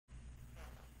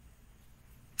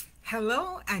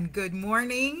Hello and good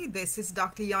morning. This is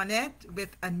Dr. Yonette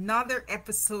with another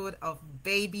episode of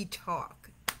Baby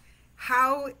Talk.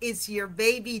 How is your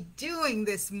baby doing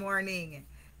this morning?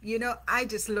 I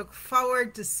just look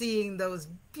forward to seeing those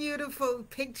beautiful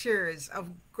pictures of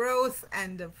growth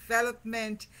and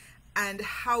development and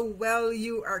how well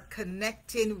you are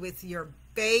connecting with your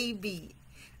baby.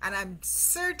 And I'm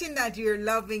certain that you're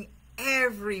loving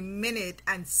every minute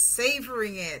and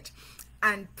savoring it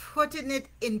and putting it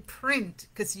in print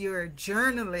because you're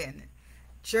journaling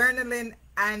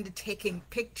and taking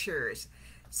pictures.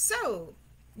 So,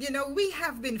 we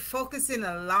have been focusing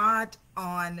a lot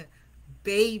on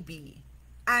baby.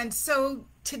 And so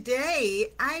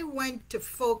today I want to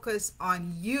focus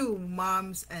on you,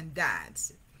 moms and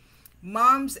dads.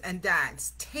 Moms and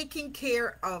dads taking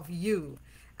care of you.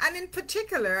 And in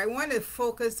particular, I want to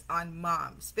focus on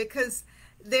moms because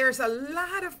there's a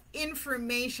lot of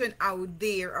information out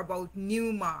there about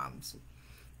new moms.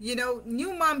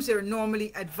 New moms are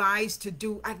normally advised to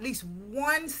do at least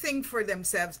one thing for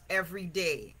themselves every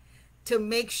day to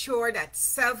make sure that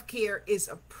self-care is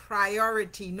a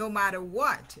priority no matter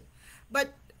what.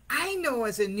 But I know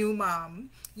as a new mom,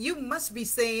 you must be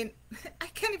saying, I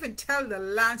can't even tell the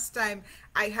last time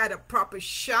I had a proper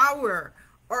shower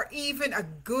or even a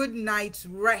good night's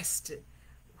rest.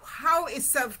 How is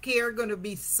self-care going to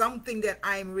be something that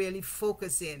I'm really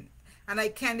focusing? And I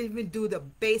can't even do the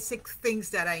basic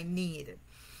things that I need.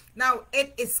 Now,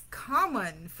 it is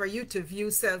common for you to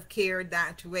view self-care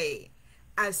that way,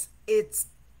 as it's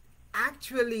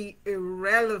actually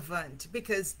irrelevant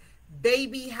because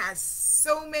baby has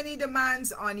so many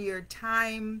demands on your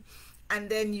time, and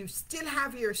then you still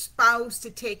have your spouse to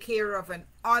take care of and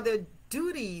other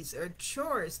duties or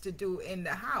chores to do in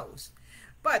the house.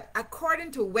 But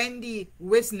according to Wendy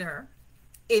Wisner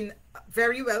in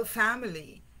Very Well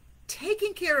Family,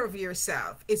 taking care of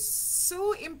yourself is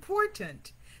so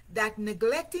important that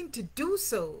neglecting to do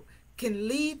so can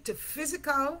lead to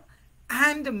physical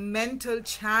and mental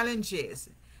challenges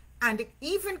and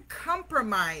even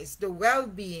compromise the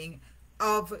well-being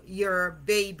of your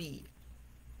baby.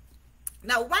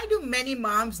 Now, why do many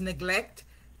moms neglect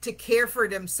to care for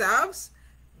themselves?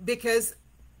 Because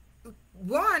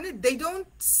one, they don't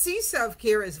see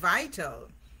self-care as vital,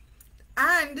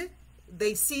 and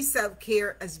they see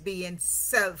self-care as being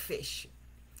selfish.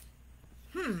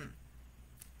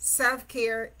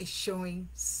 Self-care is showing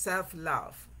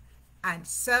self-love, and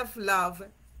self-love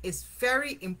is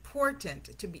very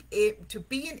important to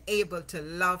being able to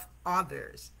love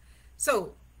others.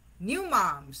 So, new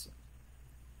moms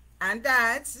and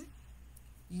dads,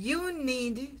 you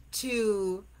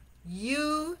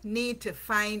need to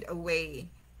find a way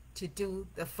to do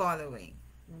the following.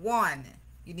 One,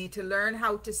 you need to learn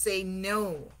how to say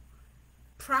no.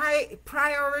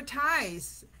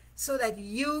 Prioritize so that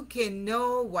you can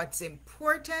know what's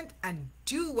important and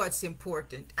do what's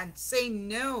important, and say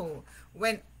no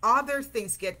when other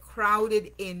things get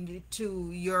crowded into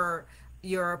your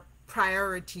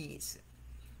priorities.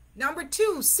 Number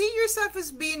two, see yourself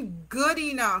as being good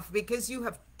enough because you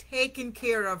have taken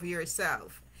care of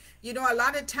yourself. A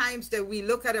lot of times that we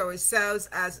look at ourselves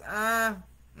as,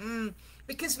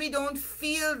 because we don't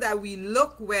feel that we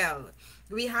look well.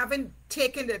 We haven't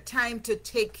taken the time to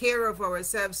take care of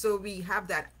ourselves, so we have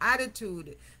that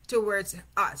attitude towards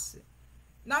us.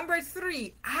 Number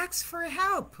three, ask for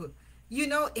help.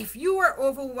 If you are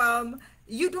overwhelmed,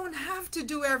 you don't have to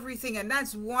do everything, and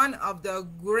that's one of the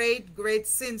great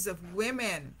sins of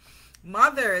women.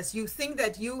 Mothers, you think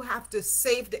that you have to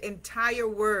save the entire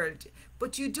world,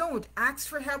 but you don't. Ask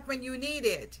for help when you need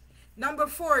it. Number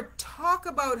four, talk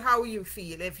about how you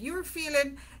feel. If you're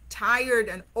feeling tired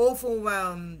and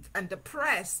overwhelmed and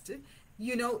depressed,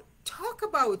 talk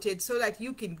about it so that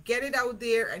you can get it out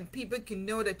there and people can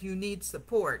know that you need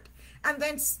support. And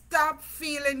then stop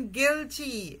feeling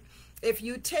guilty. If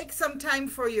you take some time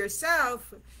for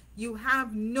yourself, you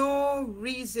have no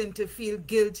reason to feel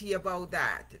guilty about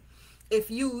that. If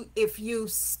you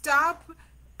stop,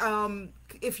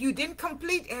 if you didn't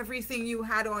complete everything you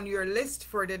had on your list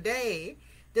for the day,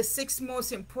 the 6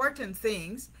 most important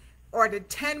things or the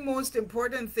 10 most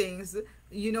important things,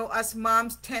 us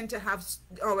moms tend to have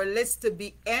our list to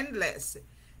be endless.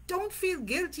 Don't feel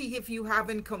guilty if you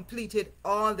haven't completed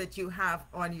all that you have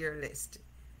on your list.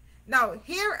 Now,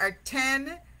 here are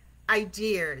 10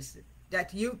 ideas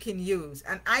that you can use,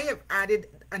 and I have added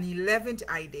an 11th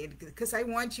idea because I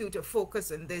want you to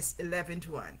focus on this 11th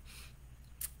one,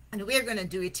 and we're going to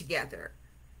do it together.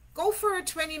 Go for a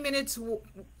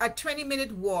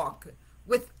 20-minute walk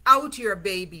without your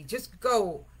baby. Just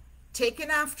go. Take an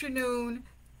afternoon,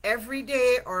 every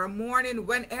day or a morning,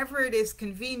 whenever it is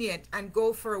convenient, and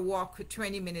go for a walk for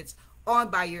 20 minutes all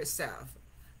by yourself.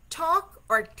 Talk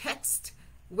or text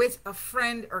with a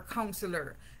friend or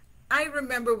counselor. I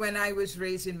remember when I was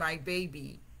raising my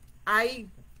baby, I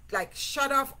like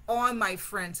shut off all my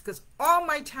friends because all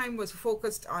my time was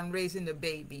focused on raising the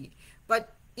baby.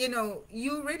 But you know,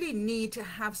 you really need to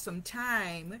have some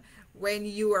time when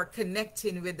you are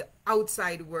connecting with the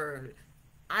outside world.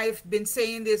 I've been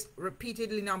saying this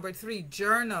repeatedly. Number three,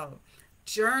 journal.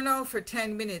 Journal for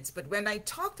 10 minutes. But when I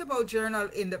talked about journal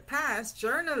in the past,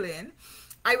 journaling,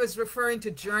 I was referring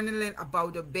to journaling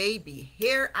about a baby.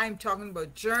 Here I'm talking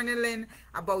about journaling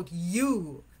about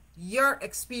you, your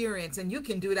experience. And you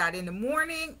can do that in the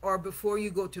morning or before you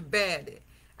go to bed.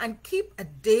 And keep a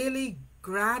daily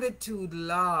gratitude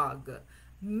log.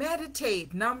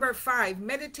 Meditate. Number five,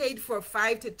 meditate for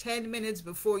 5 to 10 minutes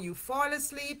before you fall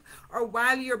asleep or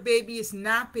while your baby is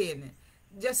napping.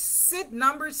 Just sit.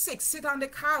 Number six, sit on the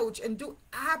couch and do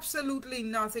absolutely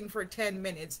nothing for 10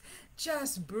 minutes.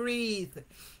 Just breathe.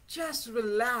 Just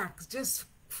relax. Just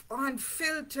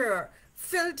filter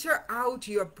out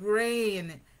your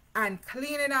brain and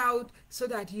clean it out so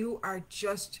that you are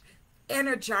just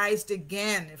energized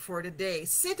again for the day.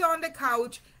 Sit on the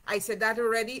couch. I said that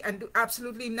already, and do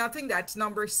absolutely nothing. That's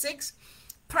number six.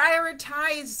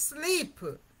 Prioritize sleep.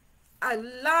 A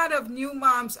lot of new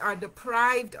moms are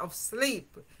deprived of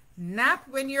sleep. Nap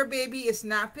when your baby is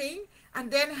napping,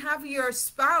 and then have your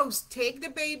spouse take the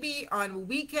baby on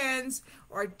weekends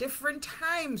or different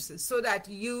times so that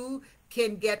you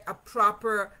can get a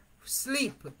proper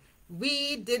sleep.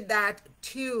 We did that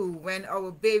too when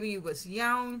our baby was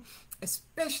young,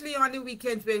 especially on the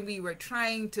weekends when we were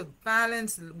trying to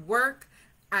balance work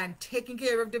and taking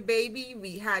care of the baby.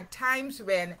 We had times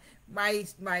when my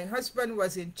husband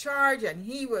was in charge and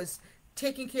he was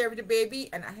taking care of the baby,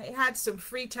 and I had some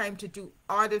free time to do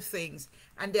other things,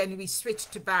 and then we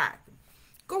switched to back.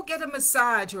 Go get a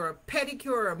massage or a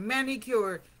pedicure or a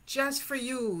manicure just for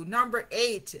you. Number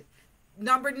eight.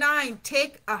 Number nine,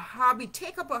 take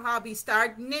up a hobby,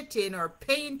 start knitting or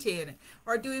painting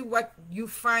or doing what you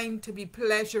find to be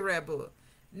pleasurable.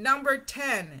 Number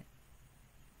 10,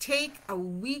 take a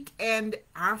weekend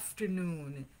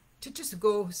afternoon to just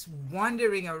go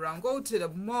wandering around. Go to the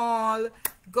mall,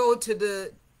 go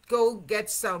get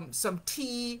some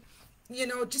tea, you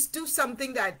know, just do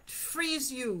something that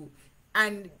frees you,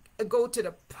 and go to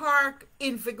the park,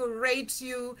 invigorates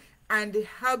you, and it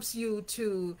helps you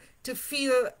to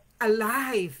feel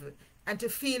alive and to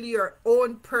feel your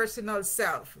own personal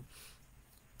self.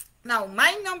 Now,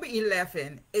 my number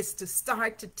 11 is to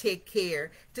start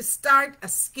a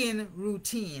skin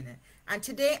routine. And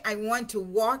today I want to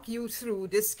walk you through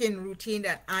this skin routine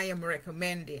that I am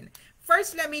recommending.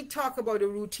 First, let me talk about a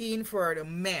routine for the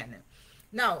men.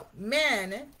 Now,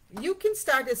 men, you can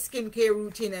start a skincare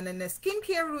routine, and in a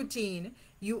skincare routine,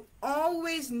 you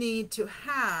always need to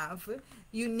have,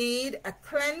 you need a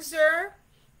cleanser,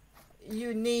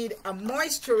 you need a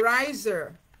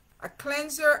moisturizer, a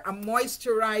cleanser, a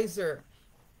moisturizer.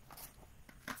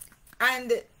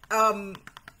 And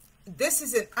this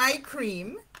is an eye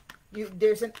cream.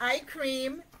 There's an eye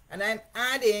cream, and I'm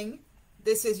adding,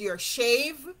 this is your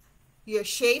shave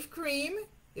cream.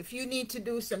 If you need to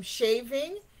do some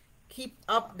shaving, keep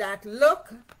up that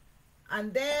look.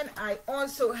 And then I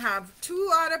also have two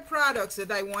other products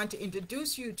that I want to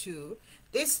introduce you to.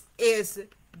 This is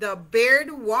the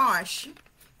beard wash,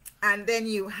 and then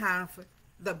you have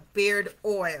the beard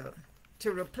oil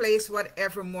to replace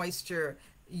whatever moisture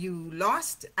you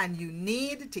lost and you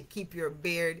need to keep your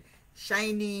beard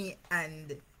shiny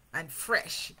and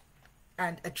fresh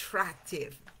and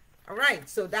attractive. All right,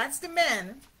 so that's the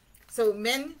men. So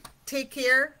men, take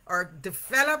care or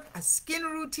develop a skin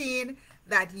routine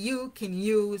that you can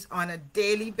use on a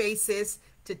daily basis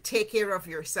to take care of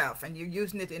yourself, and you're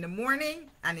using it in the morning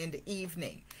and in the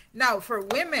evening. Now for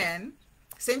women,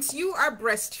 since you are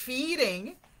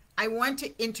breastfeeding, I want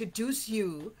to introduce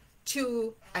you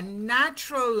to a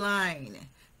natural line.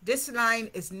 This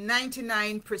line is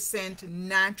 99%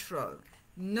 natural,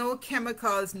 no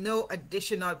chemicals, no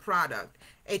additional product.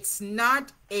 It's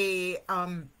not a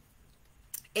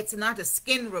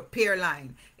skin repair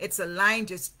line. It's a line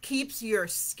just keeps your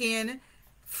skin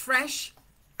fresh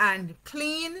and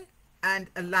clean and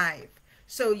alive.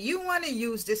 So you want to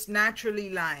use this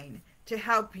naturally line to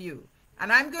help you.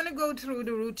 And I'm going to go through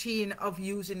the routine of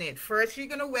using it. First, you're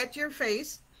going to wet your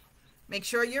face. Make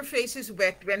sure your face is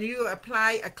wet. When you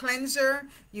apply a cleanser,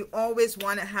 you always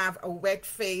want to have a wet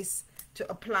face to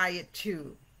apply it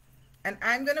to. And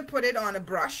I'm going to put it on a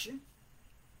brush.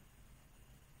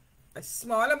 A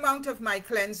small amount of my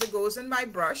cleanser goes in my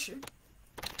brush.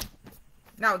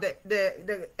 Now,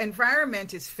 the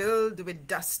environment is filled with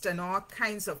dust and all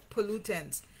kinds of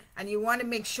pollutants, and you want to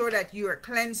make sure that you are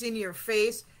cleansing your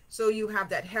face so you have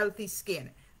that healthy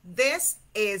skin. This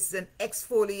is an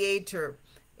exfoliator.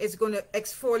 It's going to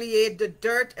exfoliate the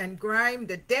dirt and grime,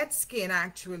 the dead skin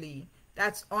actually,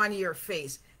 that's on your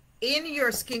face. In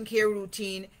your skincare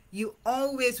routine, you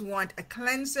always want a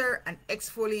cleanser, an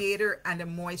exfoliator, and a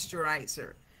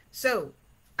moisturizer. So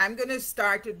I'm going to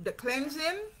start with the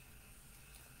cleansing.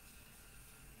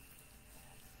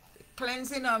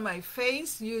 Cleansing on my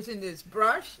face using this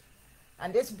brush.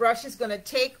 And this brush is going to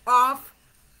take off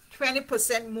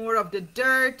 20% more of the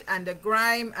dirt and the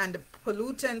grime and the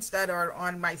pollutants that are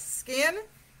on my skin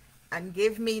and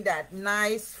give me that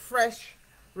nice fresh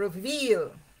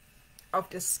reveal of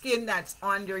the skin that's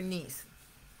underneath.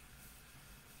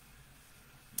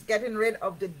 Getting rid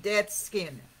of the dead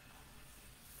skin.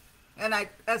 And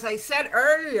as I said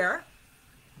earlier,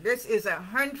 this is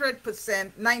 100%,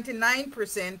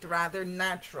 99% rather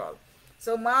natural.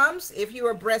 So moms, if you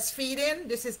are breastfeeding,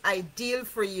 this is ideal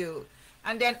for you.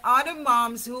 And then other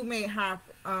moms who may have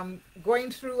going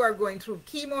through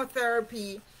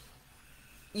chemotherapy,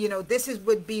 you know, this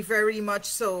would be very much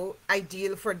so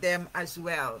ideal for them as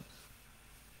well.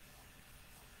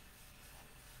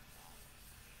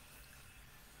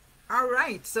 All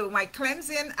right, so my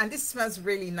cleansing, and this smells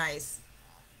really nice.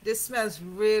 This smells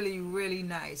really, really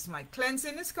nice. My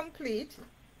cleansing is complete.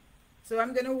 So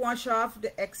I'm going to wash off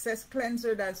the excess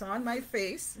cleanser that's on my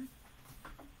face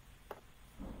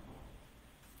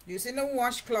using a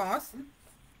washcloth.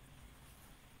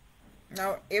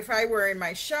 Now, if I were in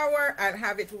my shower, I'd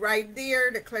have it right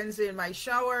there, the cleanser in my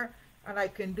shower, and I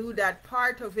can do that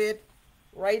part of it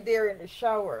right there in the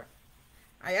shower.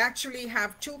 I actually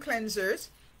have two cleansers,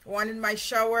 one in my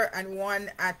shower and one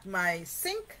at my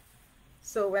sink.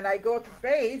 So when I go to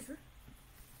bathe,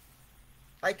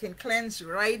 I can cleanse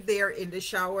right there in the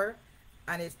shower,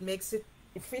 and it makes it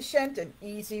efficient and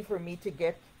easy for me to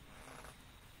get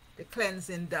the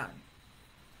cleansing done.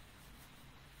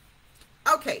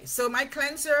 Okay, so my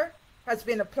cleanser has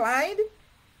been applied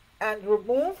and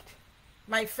removed.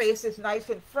 My face is nice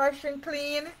and fresh and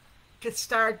clean to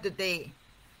start the day.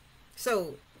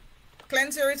 So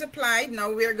cleanser is applied.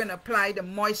 Now we're going to apply the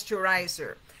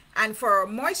moisturizer. And for our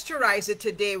moisturizer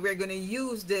today, we're going to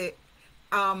use the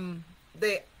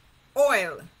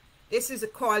oil. This is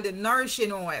called the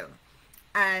nourishing oil.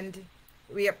 And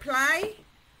we apply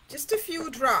just a few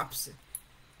drops.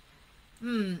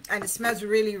 And it smells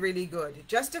really, really good.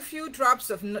 Just a few drops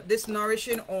of this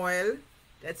nourishing oil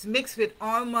that's mixed with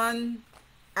almond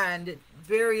and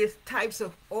various types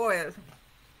of oil.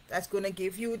 That's going to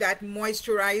give you that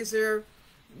moisturizer,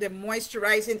 the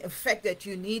moisturizing effect that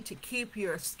you need to keep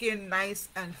your skin nice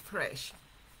and fresh.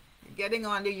 You're getting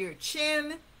under your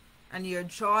chin and your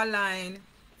jawline,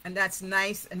 and that's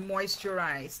nice and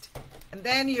moisturized. And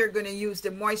then you're going to use the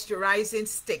moisturizing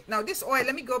stick. Now this oil,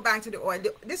 let me go back to the oil.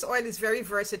 This oil is very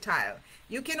versatile.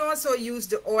 You can also use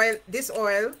the oil, this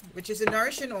oil, which is a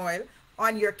nourishing oil,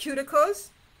 on your cuticles.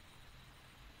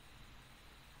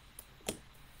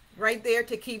 Right there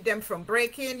to keep them from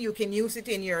breaking. You can use it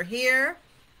in your hair.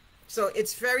 So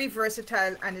it's very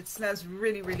versatile and it smells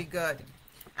really, really good.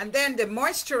 And then the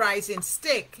moisturizing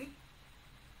stick,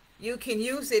 you can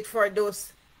use it for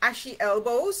those ashy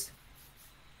elbows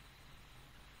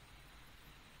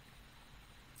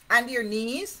and your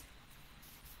knees.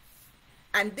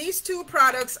 And these two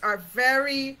products are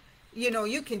very, you know,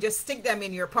 you can just stick them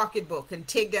in your pocketbook and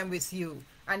take them with you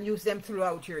and use them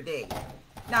throughout your day.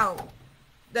 Now,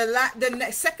 the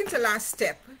second to last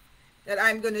step that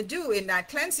I'm going to do in that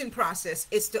cleansing process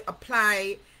is to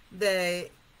apply the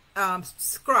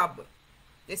scrub.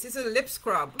 This is a lip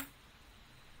scrub.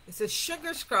 It's a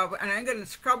sugar scrub, and I'm going to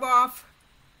scrub off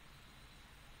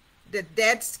the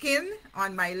dead skin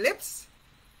on my lips.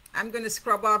 I'm going to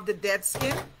scrub off the dead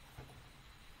skin.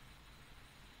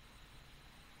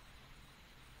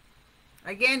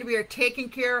 Again, we are taking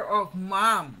care of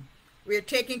mom. We are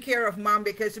taking care of mom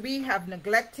because we have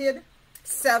neglected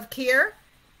self-care,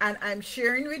 and I'm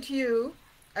sharing with you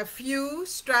a few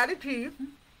strategies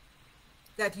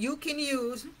that you can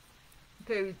use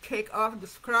to take off the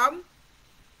scrub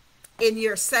in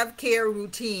your self-care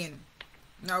routine.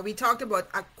 Now we talked about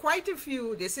quite a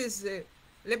few. This is the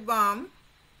lip balm.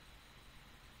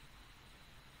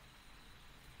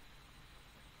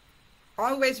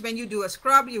 Always when you do a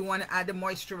scrub, you want to add a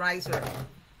moisturizer.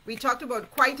 We talked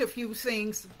about quite a few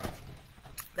things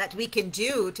that we can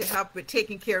do to help with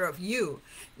taking care of you.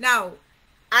 Now,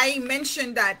 I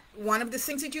mentioned that one of the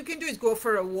things that you can do is go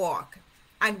for a walk.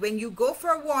 And when you go for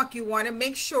a walk, you want to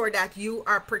make sure that you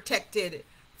are protected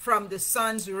from the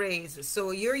sun's rays.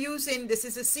 So you're using, this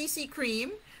is a CC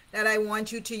cream that I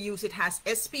want you to use. It has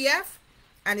SPF,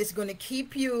 and it's going to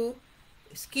keep your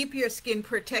skin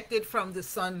protected from the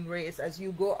sun rays as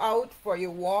you go out for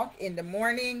your walk in the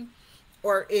morning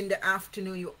or in the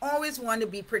afternoon. You always want to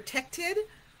be protected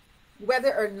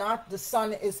whether or not the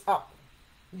sun is up.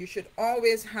 You should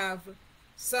always have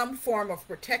some form of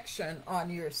protection on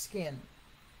your skin.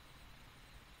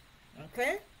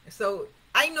 Okay, so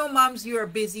I know moms, you are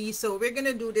busy, so we're going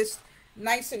to do this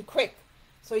nice and quick.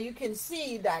 So you can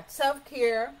see that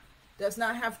self-care does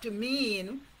not have to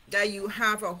mean that you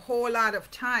have a whole lot of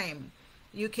time.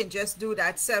 You can just do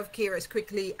that self-care as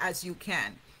quickly as you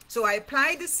can. So I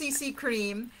applied the CC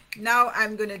cream. Now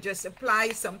I'm going to just apply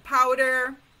some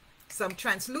powder, some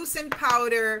translucent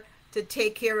powder to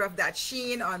take care of that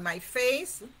sheen on my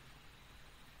face.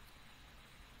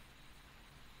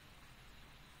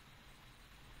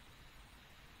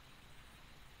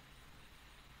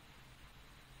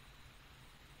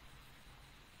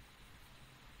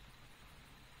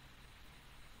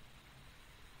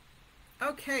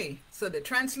 Okay, so the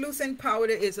translucent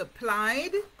powder is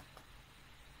applied.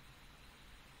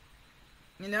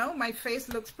 You know, my face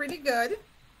looks pretty good.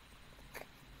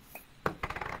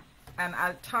 And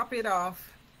I'll top it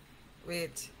off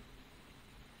with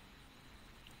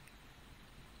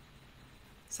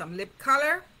some lip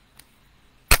color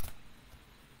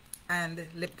and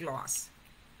lip gloss.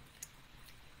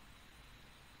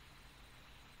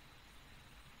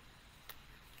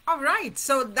 All right,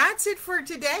 so that's it for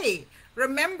today.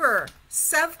 Remember,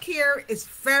 self-care is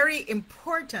very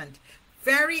important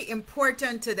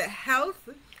to the health,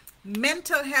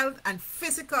 mental health, and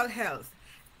physical health,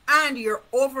 and your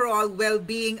overall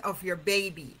well-being of your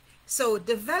baby. So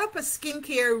develop a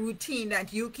skincare routine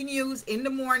that you can use in the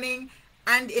morning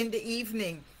and in the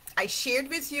evening. I shared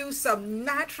with you some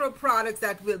natural products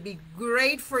that will be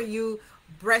great for you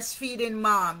breastfeeding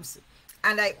moms.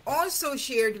 And I also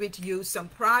shared with you some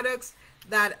products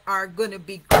that are going to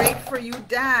be great for you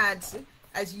dads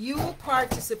as you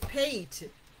participate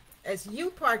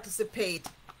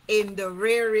in the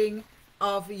rearing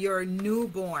of your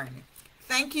newborn.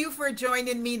 Thank you for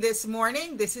joining me this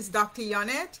morning. This is Dr.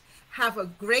 Yonette. Have a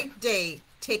great day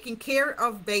taking care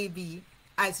of baby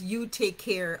as you take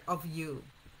care of you.